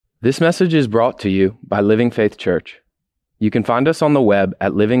This message is brought to you by Living Faith Church. You can find us on the web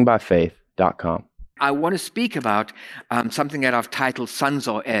at livingbyfaith.com. I want to speak about something that I've titled Sons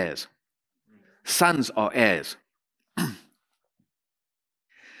or Heirs. Sons or heirs.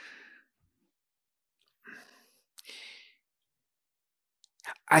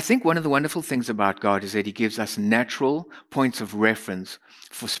 I think one of the wonderful things about God is that He gives us natural points of reference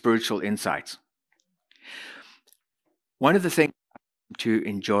for spiritual insights. One of the things to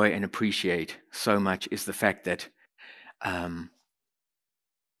enjoy and appreciate so much is the fact that the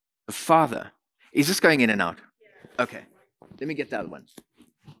Father, is this going in and out? Okay, let me get the other one.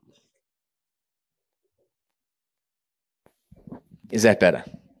 Is that better?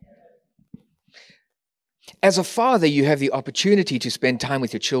 As a father, you have the opportunity to spend time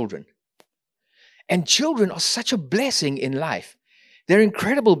with your children. And children are such a blessing in life. They're an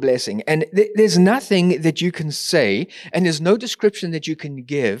incredible blessing. And there's nothing that you can say, and there's no description that you can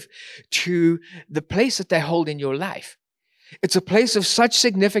give to the place that they hold in your life. It's a place of such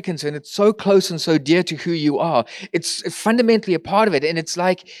significance, and it's so close and so dear to who you are. It's fundamentally a part of it. And it's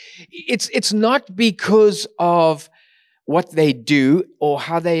like, it's not because of what they do or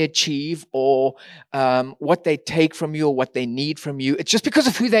how they achieve or what they take from you or what they need from you. It's just because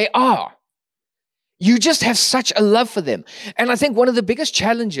of who they are. You just have such a love for them. And I think one of the biggest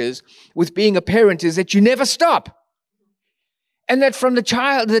challenges with being a parent is that you never stop. And that from the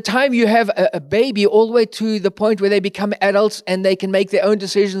time you have a baby all the way to the point where they become adults and they can make their own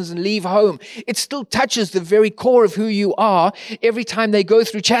decisions and leave home, it still touches the very core of who you are every time they go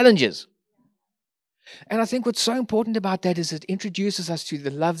through challenges. And I think what's so important about that is it introduces us to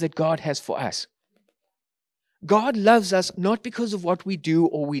the love that God has for us. God loves us not because of what we do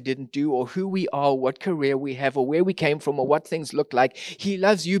or we didn't do or who we are, or what career we have or where we came from or what things look like. He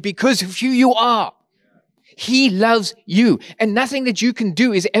loves you because of who you are. He loves you. And nothing that you can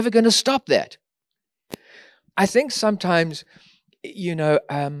do is ever going to stop that. I think sometimes,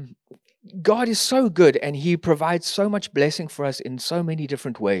 God is so good and He provides so much blessing for us in so many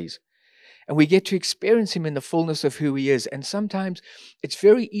different ways. And we get to experience Him in the fullness of who He is. And sometimes it's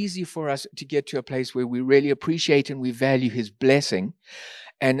very easy for us to get to a place where we really appreciate and we value His blessing.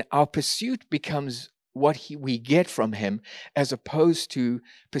 And our pursuit becomes what we get from Him as opposed to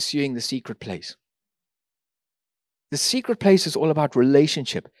pursuing the secret place. The secret place is all about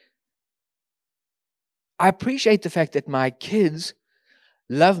relationship. I appreciate the fact that my kids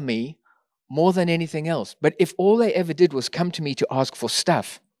love me more than anything else. But if all they ever did was come to me to ask for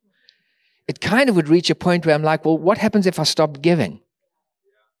stuff, it kind of would reach a point where I'm like, well, what happens if I stopped giving?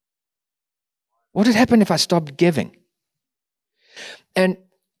 What would happen if I stopped giving? And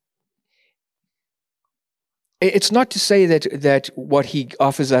it's not to say that what He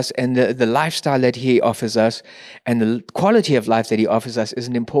offers us and the lifestyle that He offers us and the quality of life that He offers us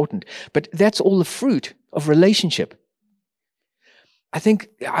isn't important. But that's all the fruit of relationship. I think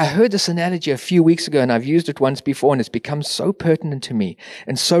I heard this analogy a few weeks ago, and I've used it once before, and it's become so pertinent to me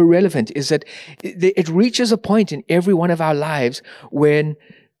and so relevant, is that it reaches a point in every one of our lives when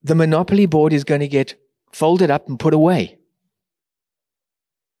the monopoly board is going to get folded up and put away.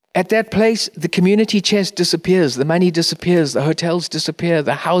 At that place, the community chest disappears, the money disappears, the hotels disappear,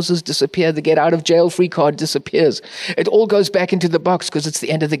 the houses disappear, the get out of jail free card disappears. It all goes back into the box because it's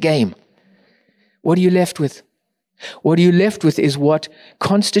the end of the game. What are you left with? What you're left with is what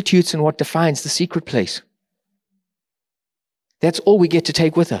constitutes and what defines the secret place. That's all we get to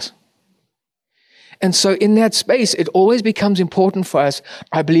take with us. And so in that space, it always becomes important for us,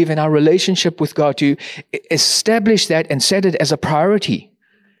 I believe, in our relationship with God to establish that and set it as a priority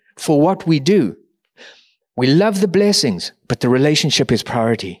for what we do. We love the blessings, but the relationship is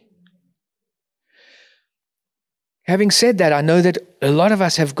priority. Having said that, I know that a lot of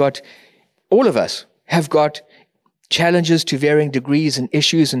us all of us have got challenges to varying degrees and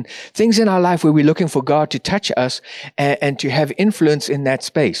issues and things in our life where we're looking for God to touch us and to have influence in that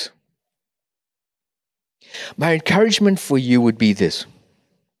space. My encouragement for you would be this.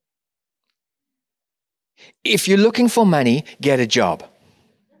 If you're looking for money, get a job.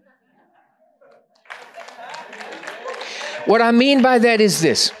 What I mean by that is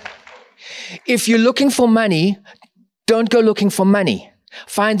this. If you're looking for money, don't go looking for money.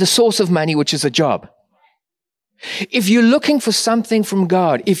 Find the source of money, which is a job. If you're looking for something from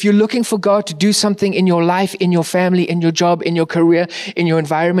God, if you're looking for God to do something in your life, in your family, in your job, in your career, in your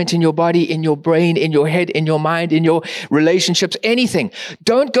environment, in your body, in your brain, in your head, in your mind, in your relationships, anything,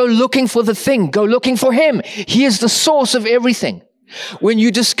 don't go looking for the thing. Go looking for Him. He is the source of everything. When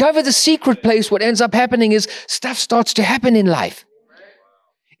you discover the secret place, what ends up happening is stuff starts to happen in life.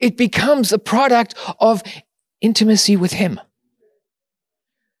 It becomes a product of intimacy with Him.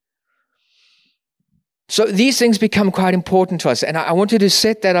 So these things become quite important to us. And I wanted to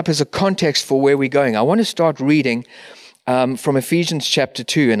set that up as a context for where we're going. I want to start reading from Ephesians chapter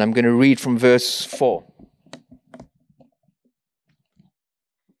 2, and I'm going to read from verse 4.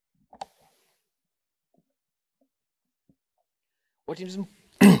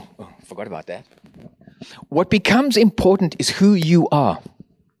 Forgot about that. What becomes important is who you are.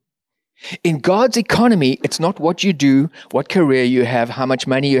 In God's economy, it's not what you do, what career you have, how much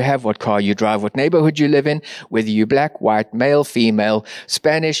money you have, what car you drive, what neighborhood you live in, whether you're black, white, male, female,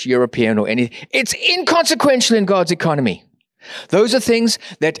 Spanish, European, or anything. It's inconsequential in God's economy. Those are things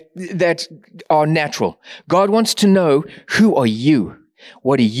that are natural. God wants to know, who are you?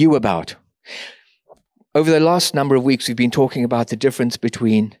 What are you about? Over the last number of weeks, we've been talking about the difference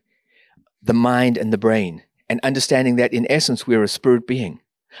between the mind and the brain, and understanding that in essence, we're a spirit being.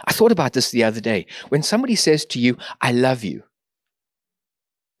 I thought about this the other day. When somebody says to you, I love you,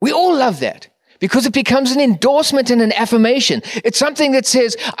 we all love that because it becomes an endorsement and an affirmation. It's something that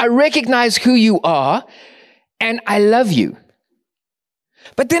says, I recognize who you are and I love you.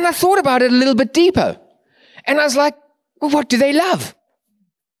 But then I thought about it a little bit deeper. And I was like, well, what do they love?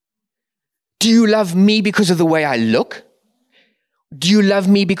 Do you love me because of the way I look? Do you love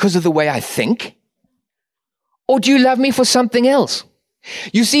me because of the way I think? Or do you love me for something else?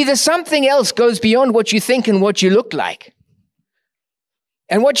 You see, there's something else goes beyond what you think and what you look like.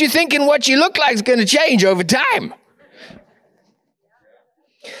 And what you think and what you look like is going to change over time.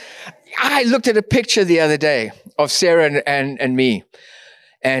 I looked at a picture the other day of Sarah and me.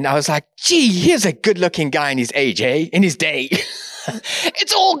 And I was like, gee, here's a good-looking guy in his age, eh? In his day.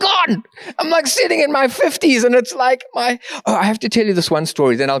 It's all gone. I'm like sitting in my 50s and it's like I have to tell you this one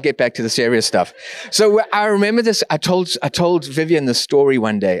story, then I'll get back to the serious stuff. So I remember this. I told Vivian this story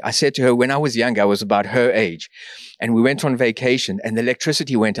one day. I said to her, when I was young, I was about her age. And we went on vacation and the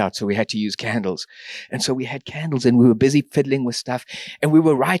electricity went out, so we had to use candles. And so we had candles and we were busy fiddling with stuff and we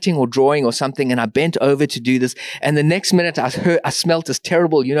were writing or drawing or something. And I bent over to do this. And the next minute I smelled this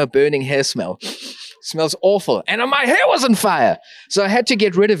terrible, burning hair smell. Smells awful. And my hair was on fire. So I had to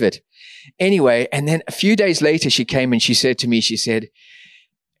get rid of it. Anyway, and then a few days later, she came and she said to me,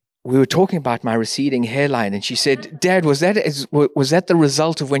 we were talking about my receding hairline. And she said, Dad, was that the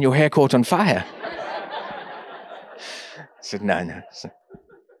result of when your hair caught on fire? I said, no.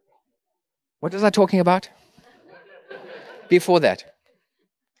 What was I talking about? Before that.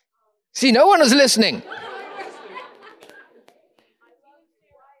 See, no one was listening.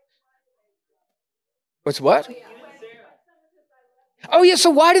 What's what? Oh, yeah, so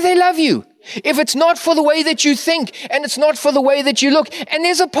why do they love you? If it's not for the way that you think and it's not for the way that you look, and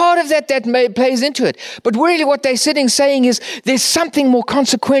there's a part of that plays into it. But really what they're saying is there's something more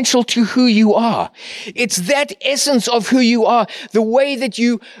consequential to who you are. It's that essence of who you are, the way that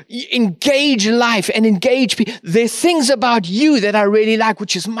you engage life and engage people. There's things about you that I really like,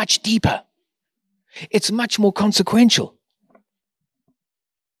 which is much deeper. It's much more consequential.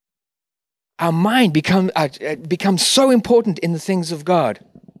 Our mind becomes so important in the things of God.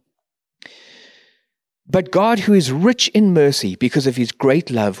 But God, who is rich in mercy because of his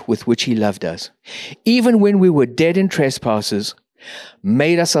great love with which he loved us, even when we were dead in trespasses,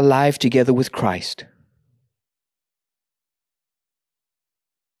 made us alive together with Christ.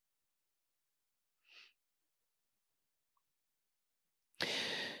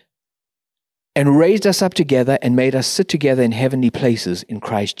 And raised us up together and made us sit together in heavenly places in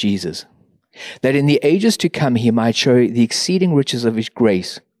Christ Jesus, that in the ages to come he might show the exceeding riches of his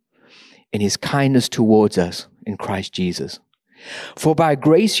grace in his kindness towards us in Christ Jesus. For by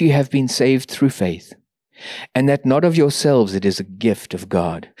grace you have been saved through faith, and that not of yourselves, it is a gift of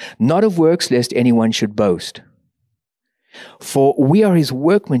God, not of works, lest anyone should boast. For we are his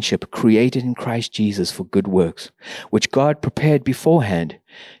workmanship, created in Christ Jesus for good works, which God prepared beforehand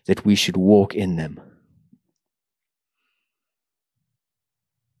that we should walk in them.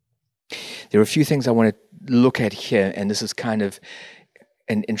 There are a few things I want to look at here, and this is kind of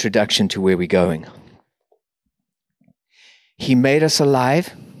an introduction to where we're going. He made us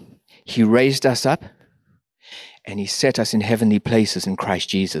alive, he raised us up, and he set us in heavenly places in Christ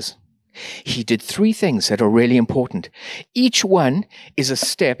Jesus. He did three things that are really important. Each one is a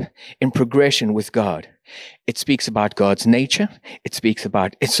step in progression with God. It speaks about God's nature, it speaks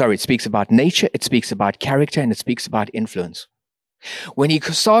about nature, it speaks about character, and it speaks about influence. When he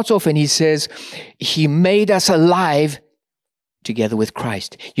starts off and he says, he made us alive together with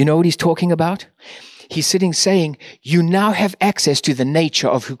Christ. You know what he's talking about? He's saying, you now have access to the nature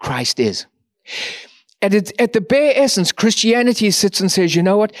of who Christ is. At the bare essence, Christianity sits and says, you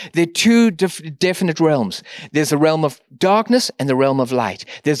know what? There are two definite realms. There's the realm of darkness and the realm of light.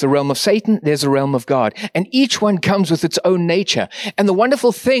 There's the realm of Satan, there's the realm of God. And each one comes with its own nature. And the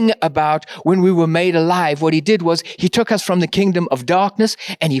wonderful thing about when we were made alive, what he did was he took us from the kingdom of darkness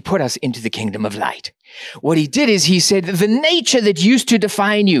and he put us into the kingdom of light. What he did is he said, the nature that used to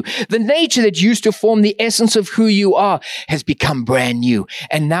define you, the nature that used to form the essence of who you are has become brand new.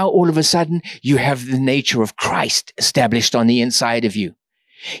 And now all of a sudden you have the nature of Christ established on the inside of you.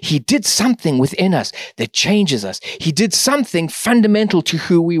 He did something within us that changes us. He did something fundamental to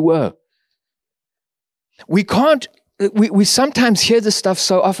who we were. We sometimes hear this stuff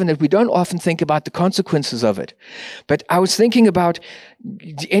so often that we don't often think about the consequences of it. But I was thinking about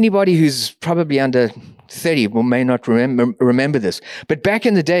anybody who's probably under 30 may not remember this. But back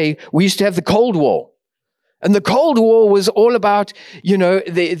in the day, we used to have the Cold War. And the Cold War was all about,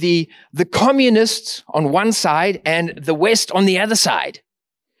 the communists on one side and the West on the other side.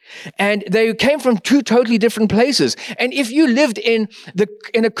 And they came from two totally different places. And if you lived in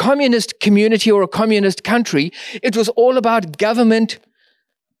a communist community or a communist country, it was all about government,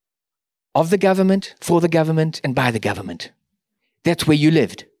 of the government, for the government, and by the government. That's where you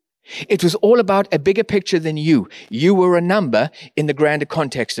lived. It was all about a bigger picture than you. You were a number in the grander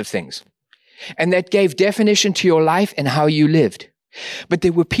context of things. And that gave definition to your life and how you lived. But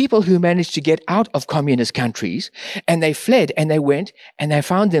there were people who managed to get out of communist countries, and they fled and they went and they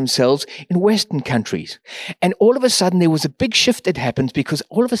found themselves in Western countries. And all of a sudden there was a big shift that happened because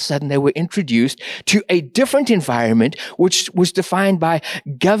all of a sudden they were introduced to a different environment which was defined by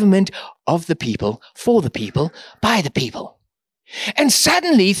government of the people, for the people, by the people. And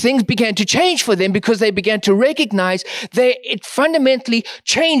suddenly things began to change for them because they began to recognize it fundamentally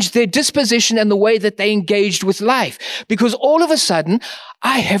changed their disposition and the way that they engaged with life. Because all of a sudden,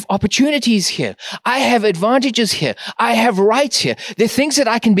 I have opportunities here. I have advantages here. I have rights here. There are things that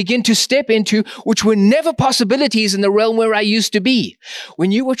I can begin to step into which were never possibilities in the realm where I used to be.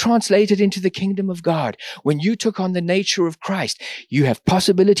 When you were translated into the kingdom of God, when you took on the nature of Christ, you have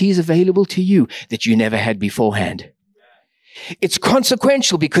possibilities available to you that you never had beforehand. It's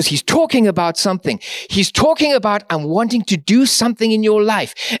consequential because he's talking about something. He's talking about, I'm wanting to do something in your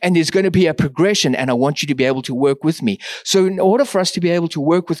life, and there's going to be a progression, and I want you to be able to work with me. So in order for us to be able to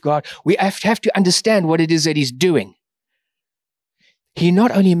work with God, we have to understand what it is that he's doing. He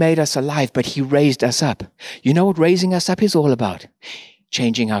not only made us alive, but he raised us up. You know what raising us up is all about?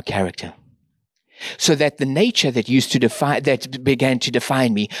 Changing our character. So that the nature that began to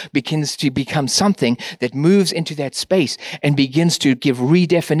define me begins to become something that moves into that space and begins to give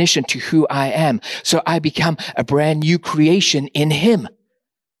redefinition to who I am. So I become a brand new creation in him.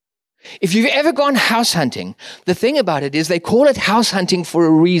 If you've ever gone house hunting, the thing about it is they call it house hunting for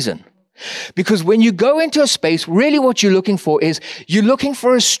a reason. Because when you go into a space, really what you're looking for is you're looking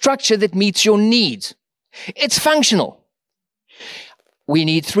for a structure that meets your needs. It's functional. We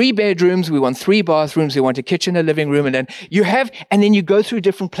need 3 bedrooms, we want 3 bathrooms, we want a kitchen, a living room, and then you go through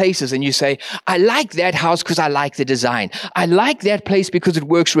different places and you say, I like that house because I like the design. I like that place because it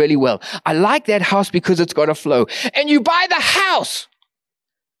works really well. I like that house because it's got a flow. And you buy the house,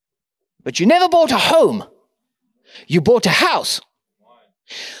 but you never bought a home. You bought a house.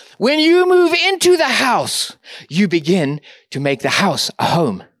 When you move into the house, you begin to make the house a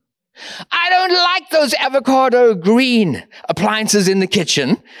home. I don't like those avocado green appliances in the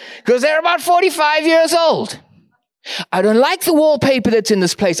kitchen because they're about 45 years old. I don't like the wallpaper that's in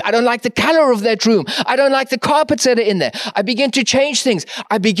this place. I don't like the color of that room. I don't like the carpets that are in there. I begin to change things.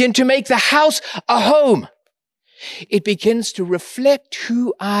 I begin to make the house a home. It begins to reflect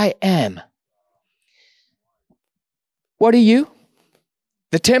who I am. What are you?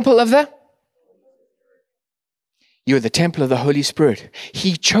 The temple of the? You're the temple of the Holy Spirit.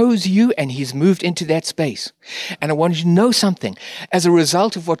 He chose you and he's moved into that space. And I want you to know something. As a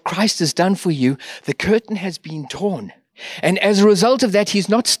result of what Christ has done for you, the curtain has been torn. And as a result of that, he's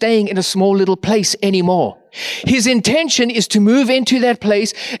not staying in a small little place anymore. His intention is to move into that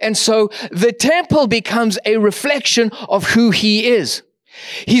place. And so the temple becomes a reflection of who he is.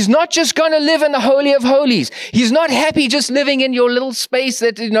 He's not just going to live in the Holy of Holies. He's not happy just living in your little space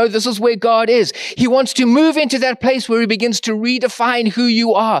that, this is where God is. He wants to move into that place where he begins to redefine who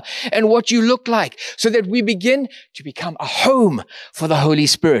you are and what you look like so that we begin to become a home for the Holy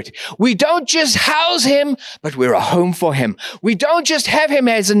Spirit. We don't just house him, but we're a home for him. We don't just have him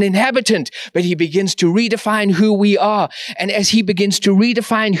as an inhabitant, but he begins to redefine who we are. And as he begins to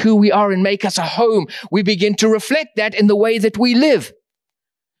redefine who we are and make us a home, we begin to reflect that in the way that we live.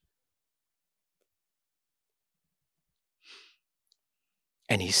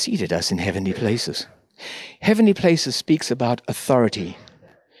 And he seated us in heavenly places. Heavenly Places speaks about authority.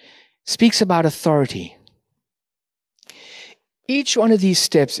 Speaks about authority. Each one of these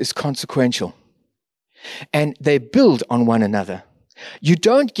steps is consequential, and they build on one another. You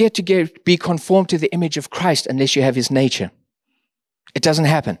don't get to be conformed to the image of Christ unless you have his nature. It doesn't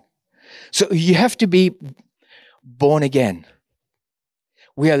happen. So you have to be born again.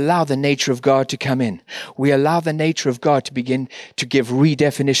 We allow the nature of God to come in. We allow the nature of God to begin to give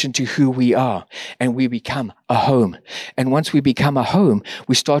redefinition to who we are, and we become a home. And once we become a home,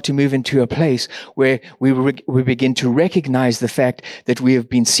 we start to move into a place where we begin to recognize the fact that we have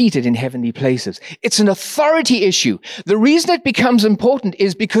been seated in heavenly places. It's an authority issue. The reason it becomes important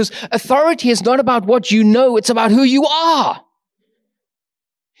is because authority is not about what you know, it's about who you are.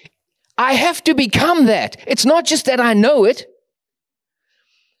 I have to become that. It's not just that I know it.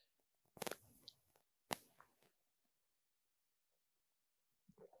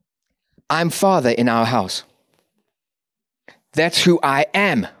 I'm father in our house. That's who I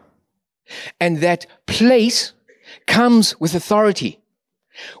am. And that place comes with authority.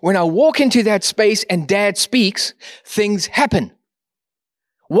 When I walk into that space and dad speaks, things happen.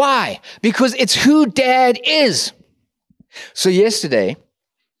 Why? Because it's who dad is. So yesterday,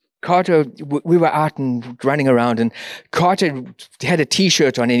 Carter, we were out and running around, and Carter had a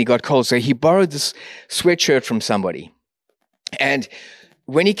t-shirt on and he got cold. So he borrowed this sweatshirt from somebody. And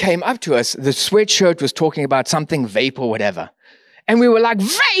when he came up to us, the sweatshirt was talking about something vape or whatever. And we were like,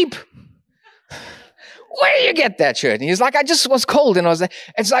 vape? Where do you get that shirt? And he was like, I just was cold. And I was like,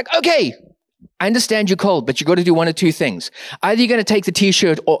 it's like, okay, I understand you're cold, but you got to do one of two things. Either you're going to take the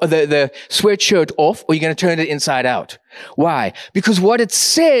t-shirt or the sweatshirt off, or you're going to turn it inside out. Why? Because what it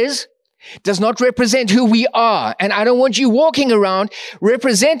says does not represent who we are. And I don't want you walking around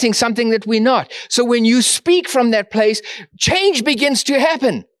representing something that we're not. So when you speak from that place, change begins to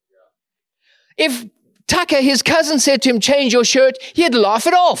happen. If Tucker, his cousin, said to him, change your shirt, he'd laugh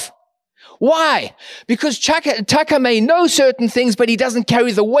it off. Why? Because Tucker may know certain things, but he doesn't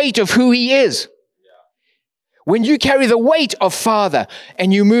carry the weight of who he is. When you carry the weight of Father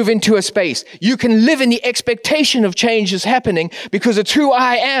and you move into a space, you can live in the expectation of change is happening because it's who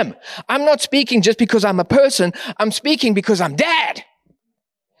I am. I'm not speaking just because I'm a person. I'm speaking because I'm dad.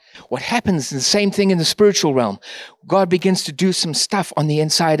 What happens is the same thing in the spiritual realm. God begins to do some stuff on the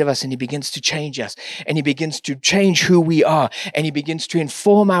inside of us, and he begins to change us, and he begins to change who we are, and he begins to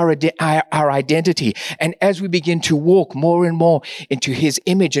inform our identity. And as we begin to walk more and more into his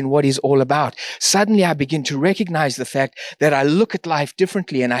image and what he's all about, suddenly I begin to recognize the fact that I look at life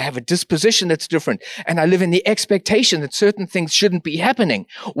differently, and I have a disposition that's different, and I live in the expectation that certain things shouldn't be happening.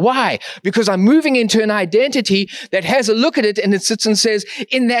 Why? Because I'm moving into an identity that has a look at it, and it sits and says,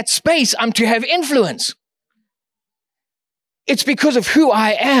 in that space, I'm to have influence. It's because of who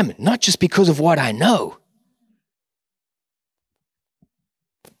I am, not just because of what I know.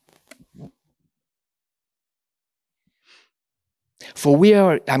 For we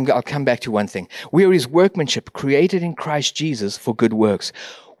are, I'll come back to one thing. We are his workmanship, created in Christ Jesus for good works.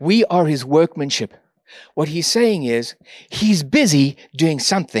 We are his workmanship. What he's saying is, he's busy doing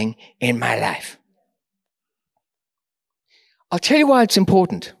something in my life. I'll tell you why it's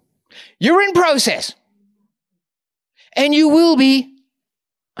important. You're in process. And you will be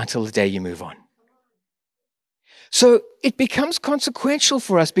until the day you move on. So it becomes consequential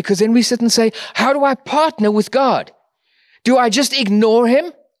for us, because then we sit and say, how do I partner with God? Do I just ignore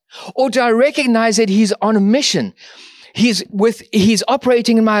him? Or do I recognize that he's on a mission? He's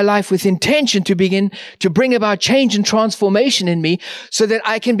operating in my life with intention to begin to bring about change and transformation in me so that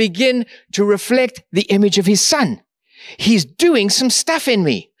I can begin to reflect the image of his son. He's doing some stuff in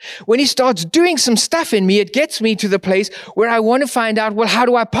me. When he starts doing some stuff in me, it gets me to the place where I want to find out, well, how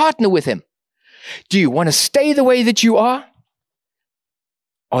do I partner with him? Do you want to stay the way that you are?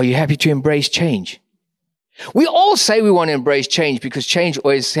 Or are you happy to embrace change? We all say we want to embrace change because change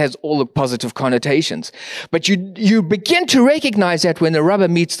always has all the positive connotations. But you begin to recognize that when the rubber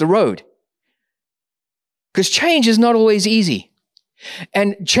meets the road. Because change is not always easy.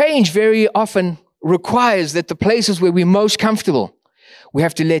 And change very often requires that the places where we're most comfortable, we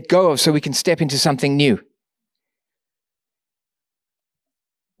have to let go of so we can step into something new.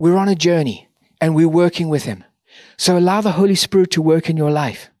 We're on a journey and we're working with him. So allow the Holy Spirit to work in your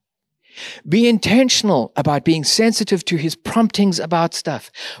life. Be intentional about being sensitive to his promptings about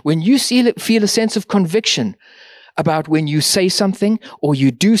stuff. When you feel a sense of conviction about when you say something or you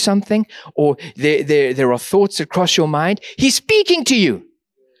do something, or there are thoughts that cross your mind, he's speaking to you.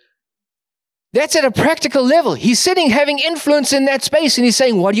 That's at a practical level. He's sitting having influence in that space, and he's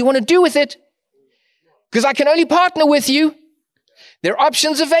saying, what do you want to do with it? Because I can only partner with you. There are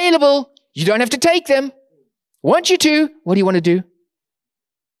options available. You don't have to take them. Want you to. What do you want to do?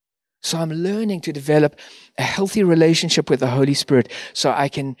 So I'm learning to develop a healthy relationship with the Holy Spirit so I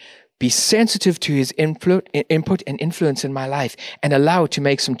can be sensitive to his input and influence in my life and allow it to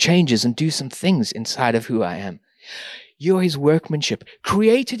make some changes and do some things inside of who I am. You're his workmanship,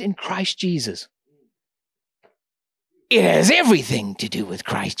 created in Christ Jesus. It has everything to do with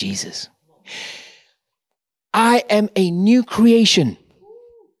Christ Jesus. I am a new creation.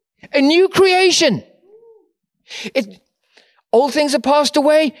 A new creation. Old things are passed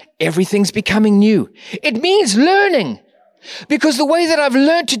away. Everything's becoming new. It means learning. Because the way that I've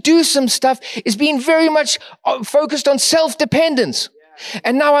learned to do some stuff is being very much focused on self-dependence.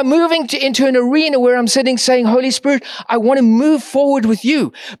 And now I'm moving into an arena where I'm sitting saying, Holy Spirit, I want to move forward with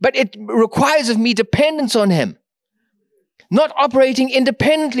you. But it requires of me dependence on him. Not operating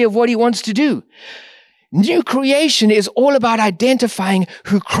independently of what he wants to do. New creation is all about identifying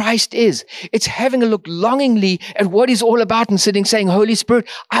who Christ is. It's having a look longingly at what he's all about and sitting saying, Holy Spirit,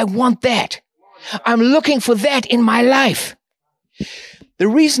 I want that. I'm looking for that in my life. The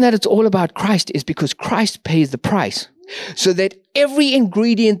reason that it's all about Christ is because Christ pays the price. So that every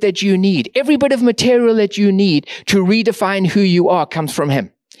ingredient that you need, every bit of material that you need to redefine who you are comes from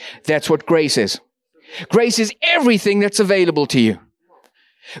him. That's what grace is. Grace is everything that's available to you.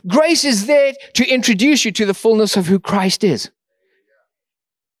 Grace is there to introduce you to the fullness of who Christ is.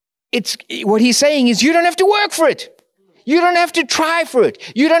 It's what he's saying is you don't have to work for it. You don't have to try for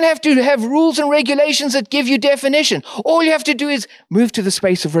it. You don't have to have rules and regulations that give you definition. All you have to do is move to the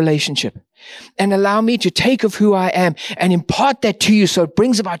space of relationship and allow me to take of who I am and impart that to you so it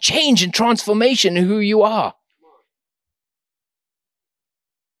brings about change and transformation in who you are.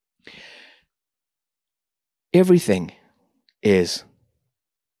 Everything is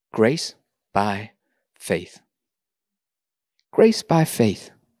grace by faith. Grace by faith.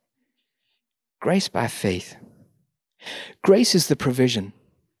 Grace by faith. Grace is the provision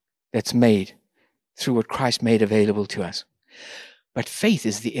that's made through what Christ made available to us. But faith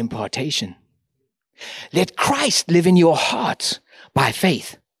is the impartation. Let Christ live in your hearts by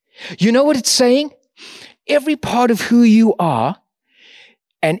faith. You know what it's saying? Every part of who you are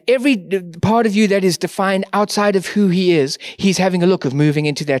and every part of you that is defined outside of who he is, he's having a look of moving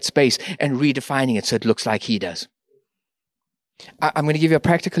into that space and redefining it so it looks like he does. I'm going to give you a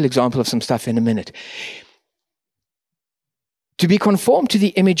practical example of some stuff in a minute. To be conformed to the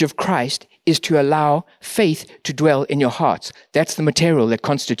image of Christ is to allow faith to dwell in your hearts. That's the material that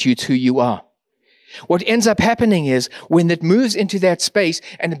constitutes who you are. What ends up happening is when it moves into that space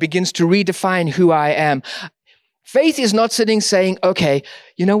and it begins to redefine who I am, faith is not sitting saying, okay,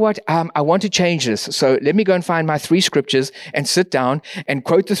 you know what, I want to change this. So let me go and find my 3 scriptures and sit down and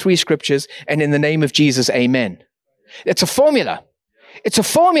quote the 3 scriptures and in the name of Jesus, amen. It's a formula. It's a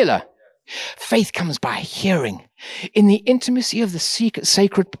formula. Faith comes by hearing in the intimacy of the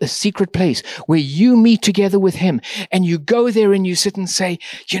secret place where you meet together with him and you go there and you sit and say,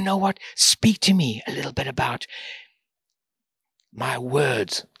 you know what, speak to me a little bit about my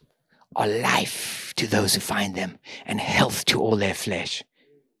words are life to those who find them and health to all their flesh.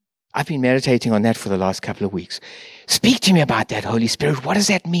 I've been meditating on that for the last couple of weeks. Speak to me about that, Holy Spirit. What does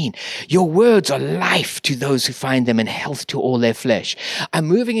that mean? Your words are life to those who find them and health to all their flesh. I'm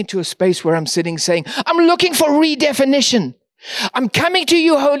moving into a space where I'm sitting saying, I'm looking for redefinition. I'm coming to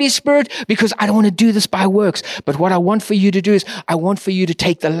you, Holy Spirit, because I don't want to do this by works. But what I want for you to do is I want for you to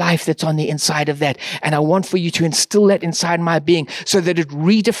take the life that's on the inside of that. And I want for you to instill that inside my being so that it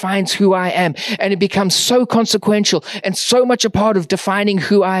redefines who I am. And it becomes so consequential and so much a part of defining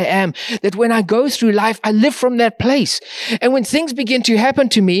who I am that when I go through life, I live from that place. And when things begin to happen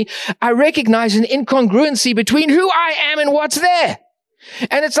to me, I recognize an incongruency between who I am and what's there.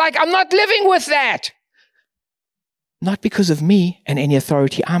 And it's like, I'm not living with that. Not because of me and any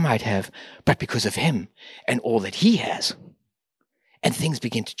authority I might have, but because of him and all that he has. And things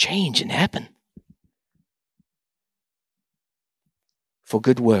begin to change and happen. For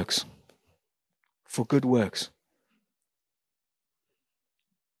good works. For good works.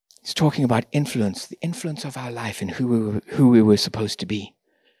 He's talking about influence, the influence of our life and who we were supposed to be.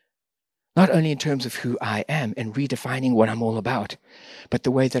 Not only in terms of who I am and redefining what I'm all about, but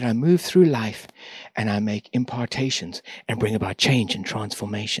the way that I move through life and I make impartations and bring about change and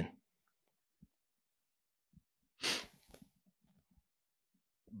transformation.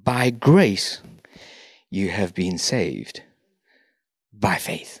 By grace, you have been saved by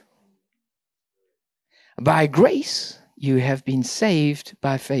faith. By grace, you have been saved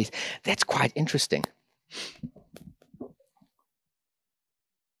by faith. That's quite interesting.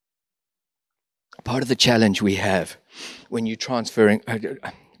 Part of the challenge we have when you're transferring,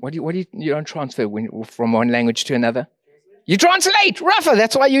 You don't transfer from one language to another? You translate, Rafa,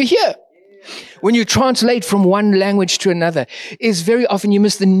 that's why you're here. When you translate from one language to another, is very often you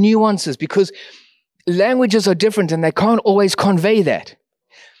miss the nuances because languages are different and they can't always convey that.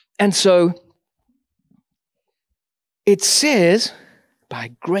 And so it says,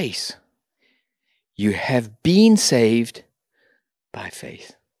 by grace, you have been saved by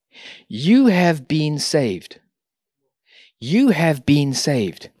faith. You have been saved. You have been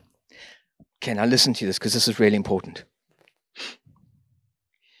saved. Okay, now listen to this because this is really important.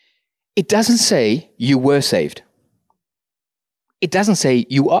 It doesn't say you were saved. It doesn't say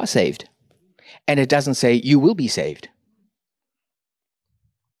you are saved. And it doesn't say you will be saved.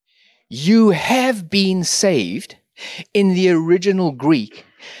 You have been saved. In the original Greek,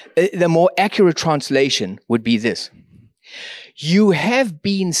 the more accurate translation would be this. You have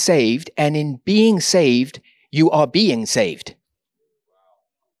been saved, and in being saved, you are being saved.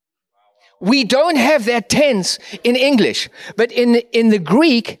 We don't have that tense in English, but in the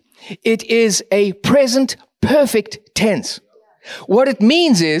Greek, it is a present perfect tense. What it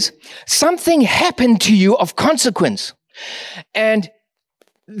means is something happened to you of consequence, and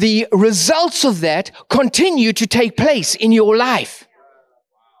the results of that continue to take place in your life.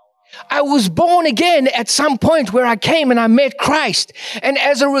 I was born again at some point where I came and I met Christ. And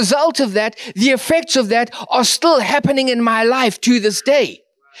as a result of that, the effects of that are still happening in my life to this day.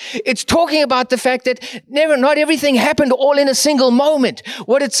 It's talking about the fact that not everything happened all in a single moment.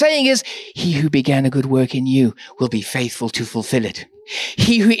 What it's saying is, he who began a good work in you will be faithful to fulfill it.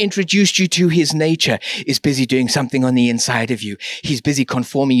 He who introduced you to his nature is busy doing something on the inside of you. He's busy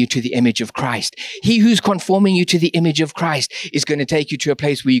conforming you to the image of Christ. He who's conforming you to the image of Christ is going to take you to a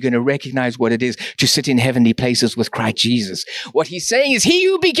place where you're going to recognize what it is to sit in heavenly places with Christ Jesus. What he's saying is, he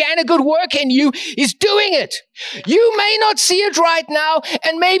who began a good work in you is doing it. You may not see it right now,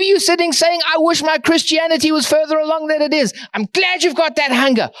 and maybe you're sitting saying, I wish my Christianity was further along than it is. I'm glad you've got that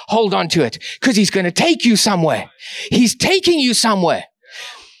hunger. Hold on to it, because he's going to take you somewhere. He's taking you somewhere.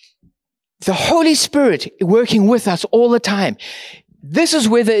 The Holy Spirit working with us all the time. This is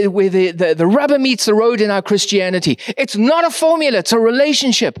where the rubber meets the road in our Christianity. It's not a formula. It's a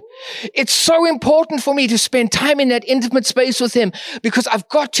relationship. It's so important for me to spend time in that intimate space with him because I've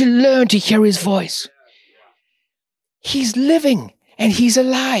got to learn to hear his voice. He's living and he's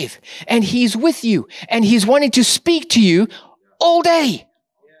alive and he's with you and he's wanting to speak to you all day.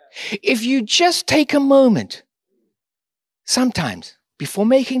 If you just take a moment, sometimes, before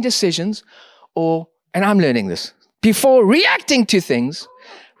making decisions and I'm learning this, before reacting to things,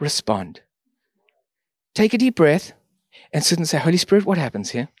 respond. Take a deep breath and sit and say, Holy Spirit, what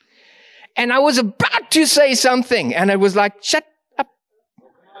happens here? And I was about to say something and I was like, shut up.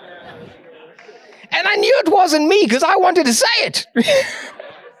 And I knew it wasn't me because I wanted to say it.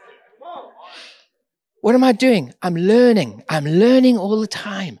 What am I doing? I'm learning. I'm learning all the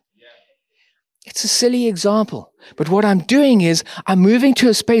time. It's a silly example. But what I'm doing is I'm moving to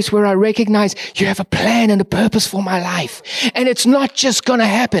a space where I recognize you have a plan and a purpose for my life. And it's not just going to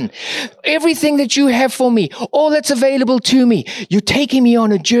happen. Everything that you have for me, all that's available to me, you're taking me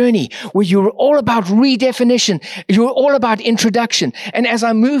on a journey where you're all about redefinition. You're all about introduction. And as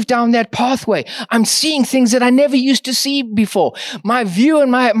I move down that pathway, I'm seeing things that I never used to see before. My view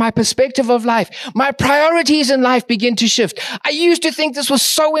and my perspective of life, my priorities in life begin to shift. I used to think this was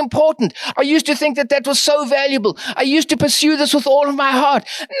so important. I used to think that was so valuable. I used to pursue this with all of my heart.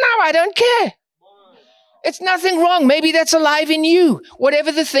 Now I don't care. It's nothing wrong. Maybe that's alive in you.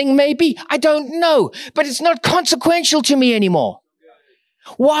 Whatever the thing may be. I don't know. But it's not consequential to me anymore.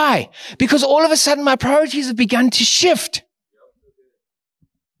 Why? Because all of a sudden my priorities have begun to shift.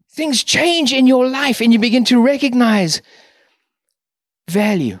 Things change in your life and you begin to recognize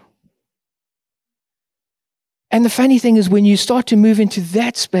value. And the funny thing is when you start to move into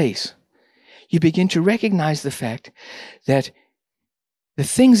that space, you begin to recognize the fact that the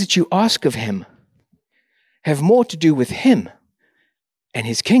things that you ask of him have more to do with him and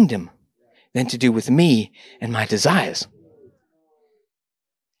his kingdom than to do with me and my desires.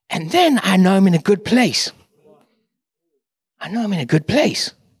 And then I know I'm in a good place. I know I'm in a good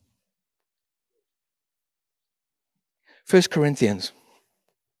place. 1 Corinthians.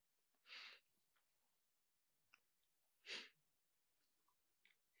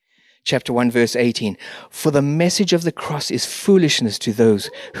 Chapter 1, verse 18. For the message of the cross is foolishness to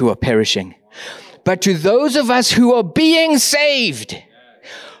those who are perishing. But to those of us who are being saved,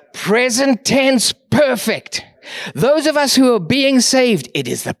 present tense, perfect. Those of us who are being saved, it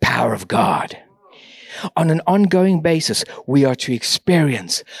is the power of God. On an ongoing basis, we are to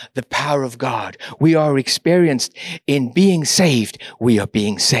experience the power of God. We are experienced in being saved. We are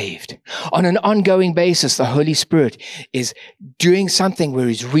being saved. On an ongoing basis, the Holy Spirit is doing something where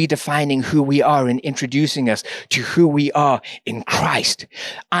He's redefining who we are and introducing us to who we are in Christ.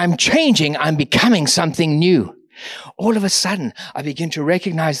 I'm changing. I'm becoming something new. All of a sudden, I begin to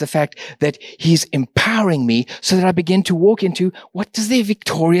recognize the fact that He's empowering me so that I begin to walk into what does their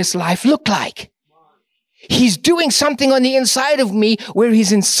victorious life look like? He's doing something on the inside of me where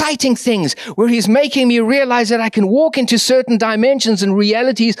He's inciting things, where He's making me realize that I can walk into certain dimensions and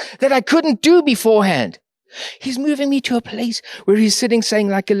realities that I couldn't do beforehand. He's moving me to a place where He's sitting saying,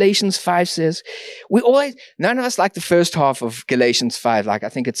 like Galatians 5 says, none of us like the first half of Galatians 5, like I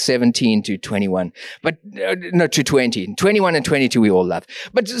think it's 17 to 21, but no, to 20. 21 and 22 we all love.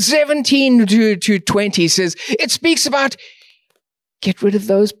 But 17 to 20 says, it speaks about get rid of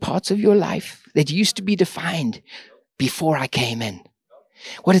those parts of your life that used to be defined before I came in.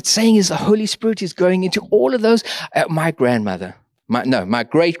 What it's saying is the Holy Spirit is going into all of those. My great-grandmother,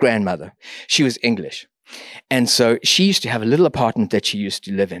 she was English. And so she used to have a little apartment that she used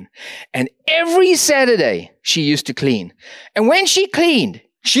to live in. And every Saturday, she used to clean. And when she cleaned,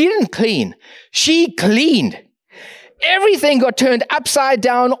 she didn't clean. She cleaned. Everything got turned upside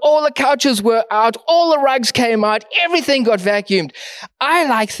down. All the couches were out. All the rugs came out. Everything got vacuumed. I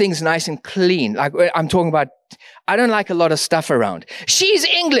like things nice and clean. Like I'm talking about, I don't like a lot of stuff around. She's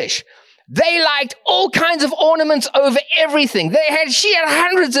English. They liked all kinds of ornaments over everything. She had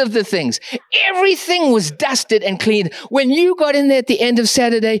hundreds of the things. Everything was dusted and cleaned. When you got in there at the end of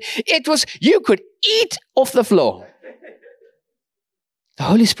Saturday, you could eat off the floor. The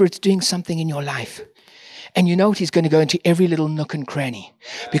Holy Spirit's doing something in your life. And you know what? He's going to go into every little nook and cranny.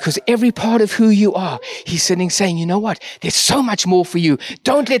 Because every part of who you are, He's sitting saying, you know what? There's so much more for you.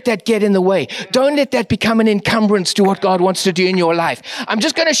 Don't let that get in the way. Don't let that become an encumbrance to what God wants to do in your life. I'm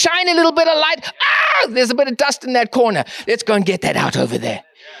just going to shine a little bit of light. There's a bit of dust in that corner. Let's go and get that out over there.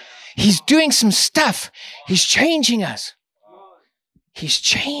 He's doing some stuff. He's changing us. He's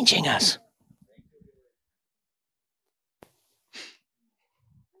changing us.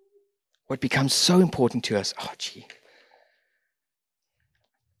 What becomes so important to us,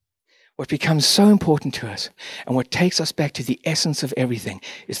 what becomes so important to us and what takes us back to the essence of everything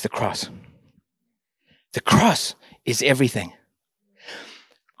is the cross. The cross is everything.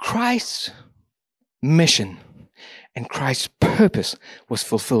 Christ's mission and Christ's purpose was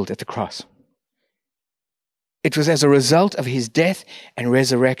fulfilled at the cross. It was as a result of His death and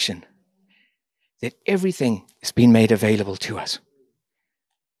resurrection that everything has been made available to us.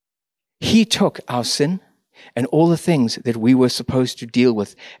 He took our sin and all the things that we were supposed to deal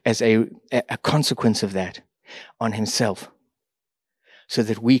with as a consequence of that on Himself so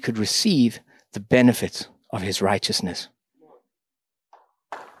that we could receive the benefits of His righteousness.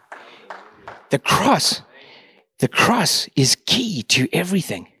 The cross is key to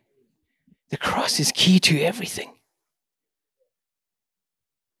everything. The cross is key to everything.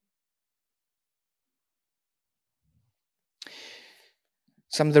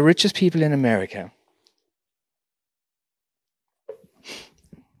 Some of the richest people in America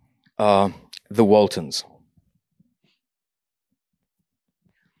are the Waltons.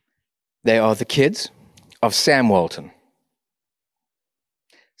 They are the kids of Sam Walton.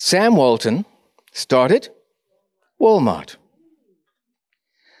 Sam Walton started Walmart.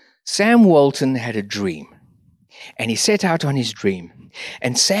 Sam Walton had a dream, and he set out on his dream.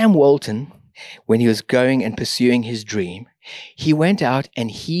 And Sam Walton, when he was going and pursuing his dream, he went out and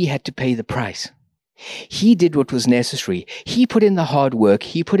he had to pay the price. He did what was necessary. He put in the hard work.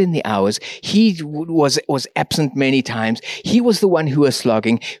 He put in the hours. He was absent many times. He was the one who was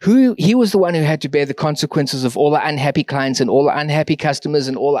slogging. He was the one who had to bear the consequences of all the unhappy clients and all the unhappy customers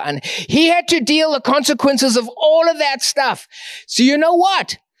and all the he had to deal the consequences of all of that stuff. So you know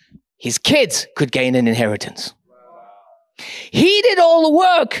what? His kids could gain an inheritance. He did all the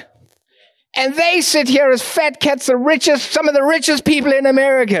work. And they sit here as fat cats, some of the richest people in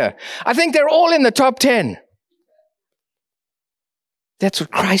America. I think they're all in the top 10. That's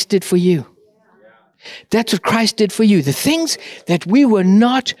what Christ did for you. That's what Christ did for you. The things that we were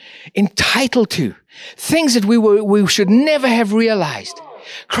not entitled to, things that we should never have realized.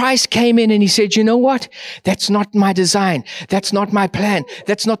 Christ came in and He said, you know what? That's not my design. That's not my plan.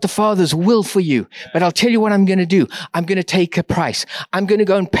 That's not the Father's will for you. But I'll tell you what I'm going to do. I'm going to take a price. I'm going to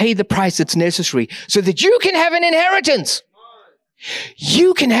go and pay the price that's necessary so that you can have an inheritance.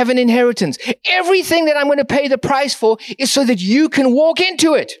 You can have an inheritance. Everything that I'm going to pay the price for is so that you can walk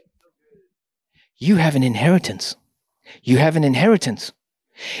into it. You have an inheritance. You have an inheritance.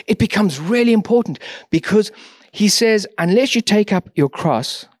 It becomes really important because he says, unless you take up your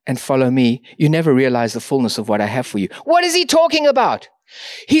cross and follow me, you never realize the fullness of what I have for you. What is he talking about?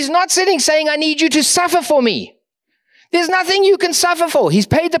 He's not sitting saying, I need you to suffer for me. There's nothing you can suffer for. He's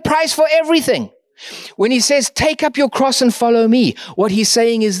paid the price for everything. When he says, take up your cross and follow me, what he's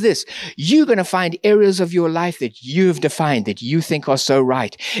saying is this: you're going to find areas of your life that you've defined, that you think are so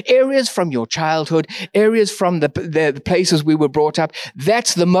right. Areas from your childhood, areas from the places we were brought up.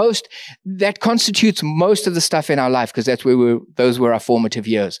 That constitutes most of the stuff in our life, because those were our formative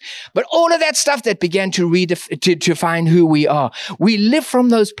years. But all of that stuff that began to define who we are, we live from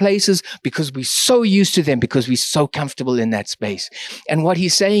those places because we're so used to them, because we're so comfortable in that space. And what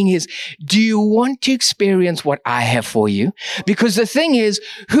he's saying is, do you want to experience what I have for you? Because the thing is,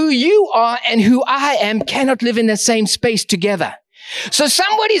 who you are and who I am cannot live in the same space together. So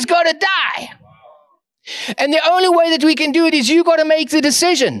somebody's got to die. And the only way that we can do it is you got to make the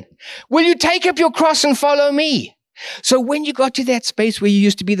decision. Will you take up your cross and follow me? So when you got to that space where you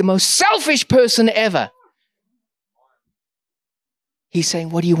used to be the most selfish person ever, he's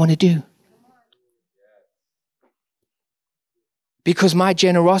saying, what do you want to do? Because my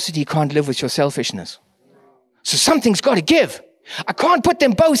generosity can't live with your selfishness. So something's got to give. I can't put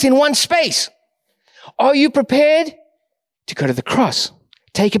them both in one space. Are you prepared to go to the cross?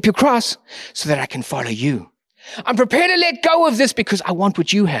 Take up your cross so that I can follow you. I'm prepared to let go of this because I want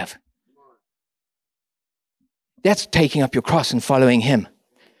what you have. That's taking up your cross and following him.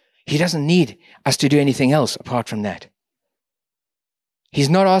 He doesn't need us to do anything else apart from that. He's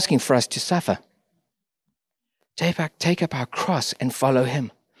not asking for us to suffer. Take up our cross and follow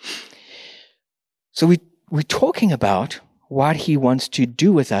him. So we're talking about what he wants to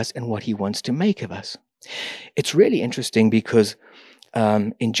do with us and what he wants to make of us. It's really interesting because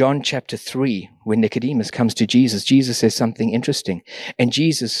in John chapter 3, when Nicodemus comes to Jesus, Jesus says something interesting. And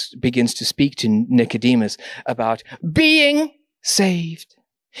Jesus begins to speak to Nicodemus about being saved.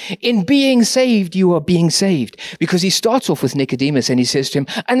 In being saved, you are being saved. Because he starts off with Nicodemus and he says to him,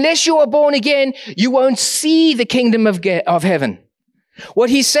 unless you are born again, you won't see the kingdom of heaven. What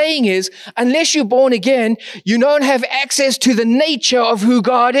he's saying is, unless you're born again, you don't have access to the nature of who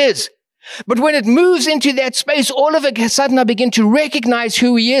God is. But when it moves into that space, all of a sudden I begin to recognize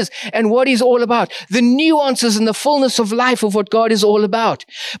who he is and what he's all about. The nuances and the fullness of life of what God is all about.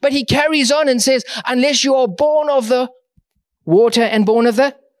 But he carries on and says, unless you are born of the water and born of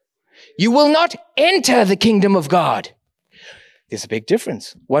you will not enter the kingdom of God. There's a big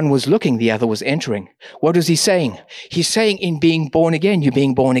difference. One was looking, the other was entering. What is he saying? He's saying in being born again, you're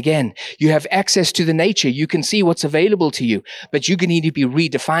being born again. You have access to the nature. You can see what's available to you, but you need to be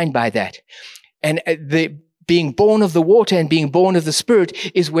redefined by that. And the being born of the water and being born of the Spirit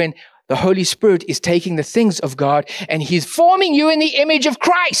is when the Holy Spirit is taking the things of God and he's forming you in the image of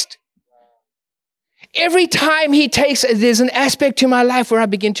Christ. Every time there's an aspect to my life where I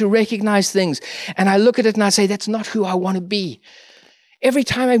begin to recognize things and I look at it and I say, that's not who I want to be. Every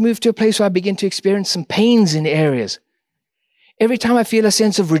time I move to a place where I begin to experience some pains in areas. Every time I feel a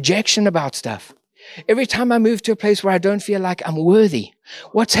sense of rejection about stuff. Every time I move to a place where I don't feel like I'm worthy.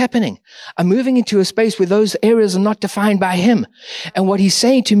 What's happening? I'm moving into a space where those areas are not defined by him. And what he's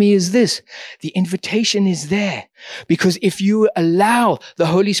saying to me is this: the invitation is there. Because if you allow the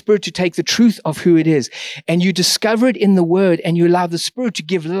Holy Spirit to take the truth of who it is, and you discover it in the Word, and you allow the Spirit to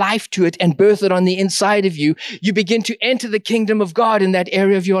give life to it and birth it on the inside of you, you begin to enter the kingdom of God in that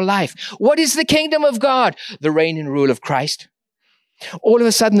area of your life. What is the kingdom of God? The reign and rule of Christ. All of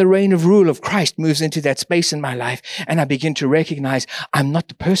a sudden, the reign of rule of Christ moves into that space in my life, and I begin to recognize I'm not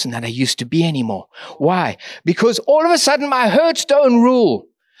the person that I used to be anymore. Why? Because all of a sudden, my hurts don't rule.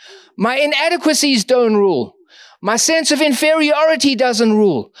 My inadequacies don't rule. My sense of inferiority doesn't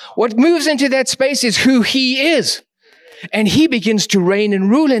rule. What moves into that space is who he is. And he begins to reign and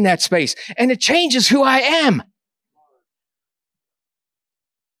rule in that space, and it changes who I am.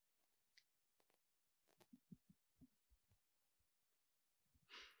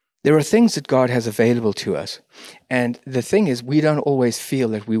 There are things that God has available to us. And the thing is, we don't always feel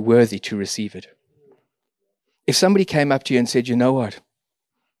that we're worthy to receive it. If somebody came up to you and said, you know what?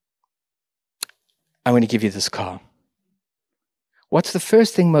 I want to give you this car. What's the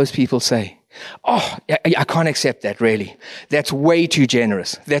first thing most people say? Oh, I can't accept that, really. That's way too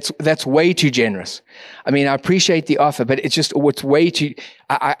generous. That's way too generous. I mean, I appreciate the offer, but it's way too,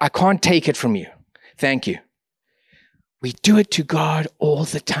 I can't take it from you. Thank you. We do it to God all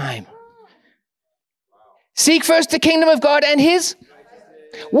the time. Seek first the kingdom of God and his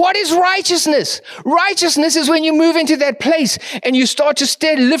What is righteousness? Righteousness is when you move into that place and you start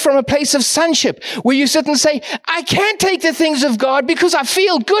to live from a place of sonship, where you sit and say, I can't take the things of God because I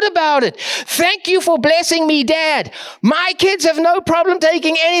feel good about it. Thank you for blessing me, Dad. My kids have no problem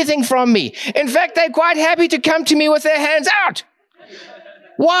taking anything from me. In fact, they're quite happy to come to me with their hands out.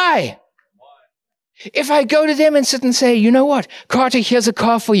 Why? If I go to them and sit and say, you know what, Carter, here's a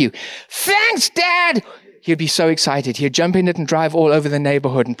car for you. Thanks, Dad. He'd be so excited. He'd jump in it and drive all over the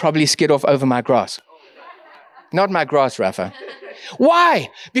neighborhood and probably skid off over my grass. Not my grass, Rafa. Why?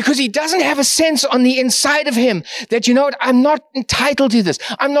 Because he doesn't have a sense on the inside of him that, you know what, I'm not entitled to this.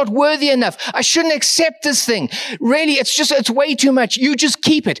 I'm not worthy enough. I shouldn't accept this thing. Really, it's way too much. You just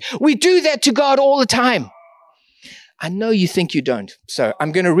keep it. We do that to God all the time. I know you think you don't. So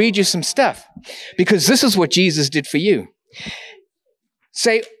I'm going to read you some stuff because this is what Jesus did for you.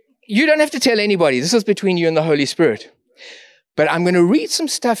 Say, you don't have to tell anybody. This is between you and the Holy Spirit. But I'm going to read some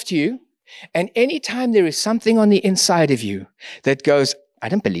stuff to you. And anytime there is something on the inside of you that goes, I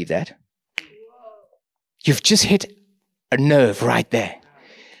don't believe that, you've just hit a nerve right there.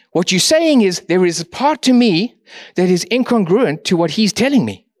 What you're saying is, there is a part to me that is incongruent to what he's telling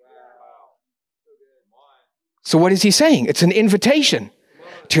me. So what is he saying? It's an invitation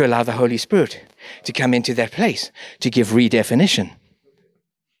to allow the Holy Spirit to come into that place, to give redefinition.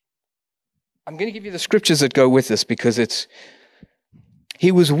 I'm going to give you the scriptures that go with this because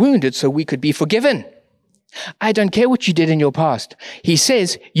he was wounded so we could be forgiven. I don't care what you did in your past. He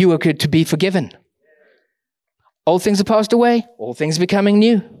says you are good to be forgiven. Old things are passed away, all things are becoming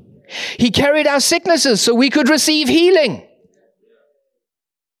new. He carried our sicknesses so we could receive healing.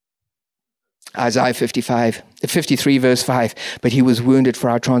 Isaiah 53 verse 5, but he was wounded for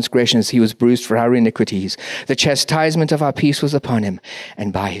our transgressions, he was bruised for our iniquities. The chastisement of our peace was upon him,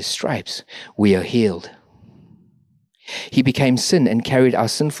 and by his stripes we are healed. He became sin and carried our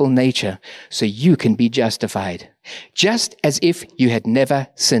sinful nature so you can be justified, just as if you had never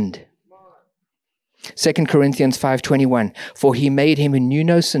sinned. 2 Corinthians 5:21, for he made him who knew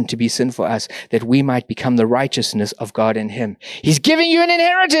no sin to be sin for us, that we might become the righteousness of God in him. He's giving you an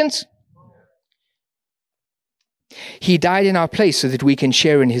inheritance. He died in our place so that we can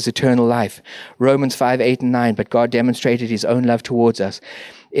share in his eternal life. Romans 5:8-9, but God demonstrated his own love towards us,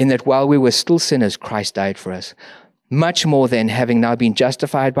 in that while we were still sinners, Christ died for us. Much more then, having now been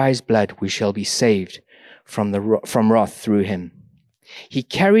justified by his blood, we shall be saved from wrath through him. He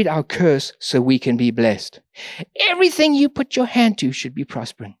carried our curse so we can be blessed. Everything you put your hand to should be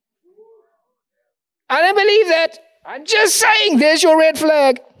prospering. I don't believe that. I'm just saying, there's your red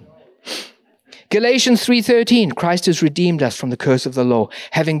flag. Galatians 3:13, Christ has redeemed us from the curse of the law,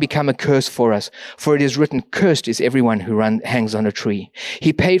 having become a curse for us. For it is written, cursed is everyone who hangs on a tree.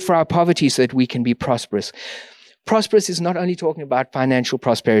 He paid for our poverty so that we can be prosperous. Prosperous is not only talking about financial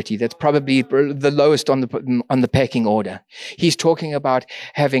prosperity. That's probably the lowest on the pecking order. He's talking about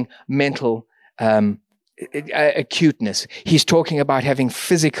having mental acuteness. He's talking about having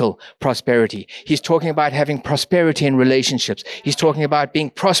physical prosperity. He's talking about having prosperity in relationships. He's talking about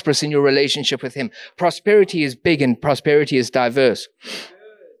being prosperous in your relationship with him. Prosperity is big and prosperity is diverse.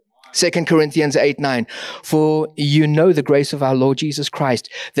 2 Corinthians 8:9, for you know the grace of our Lord Jesus Christ,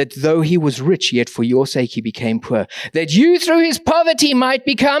 that though he was rich, yet for your sake he became poor, that you through his poverty might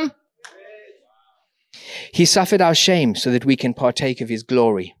become. He suffered our shame so that we can partake of his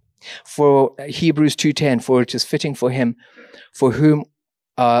glory. For Hebrews 2:10, for it is fitting for him, for whom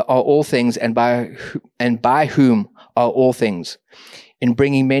are all things, and by whom are all things, in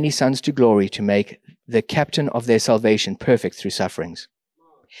bringing many sons to glory, to make the captain of their salvation perfect through sufferings.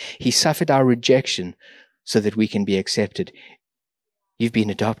 He suffered our rejection so that we can be accepted. You've been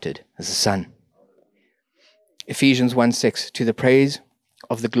adopted as a son. Ephesians 1:6, to the praise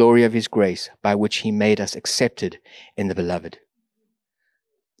of the glory of his grace, by which he made us accepted in the beloved.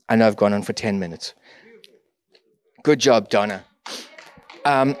 I know I've gone on for 10 minutes. Good job, Donna.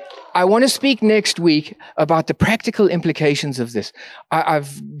 I want to speak next week about the practical implications of this.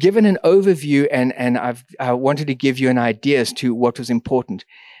 I've given an overview and I wanted to give you an idea as to what was important.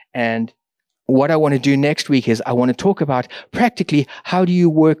 And what I want to do next week is I want to talk about practically how do you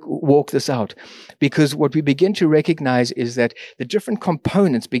walk this out? Because what we begin to recognize is that the different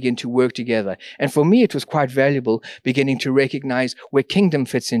components begin to work together. And for me, it was quite valuable beginning to recognize where kingdom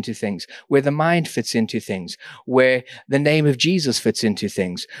fits into things, where the mind fits into things, where the name of Jesus fits into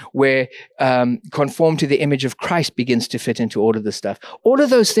things, where conform to the image of Christ begins to fit into all of this stuff. All of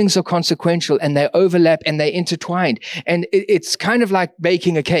those things are consequential and they overlap and they're intertwined. And it's kind of like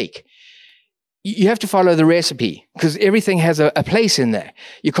baking a cake. You have to follow the recipe because everything has a place in there.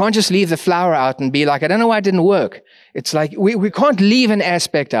 You can't just leave the flour out and be like, I don't know why it didn't work. It's like we can't leave an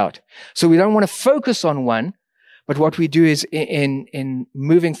aspect out. So we don't want to focus on one, but what we do is in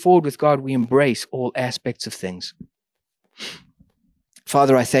moving forward with God, we embrace all aspects of things.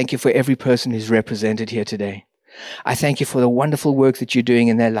 Father, I thank you for every person who's represented here today. I thank you for the wonderful work that you're doing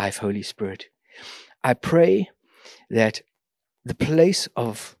in their life, Holy Spirit. I pray that the place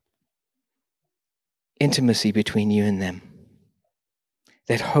of intimacy between you and them,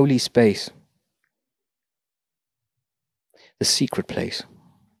 that holy space, the secret place,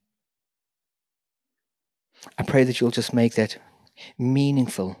 I pray that you'll just make that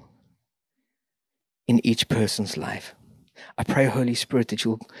meaningful in each person's life. I pray, Holy Spirit, that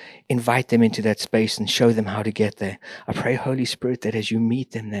you'll invite them into that space and show them how to get there. I pray, Holy Spirit, that as you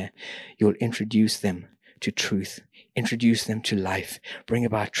meet them there, you'll introduce them to truth, introduce them to life, bring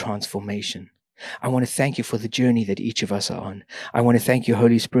about transformation. I want to thank you for the journey that each of us are on. I want to thank you,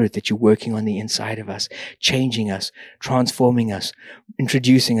 Holy Spirit, that you're working on the inside of us, changing us, transforming us,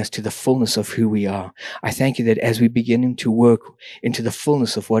 introducing us to the fullness of who we are. I thank you that as we begin to work into the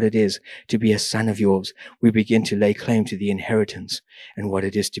fullness of what it is to be a son of yours, we begin to lay claim to the inheritance and what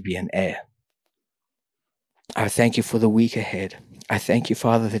it is to be an heir. I thank you for the week ahead. I thank you,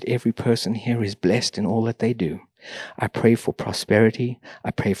 Father, that every person here is blessed in all that they do. I pray for prosperity. I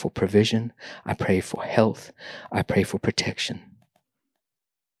pray for provision. I pray for health. I pray for protection.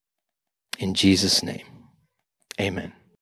 In Jesus' name, amen.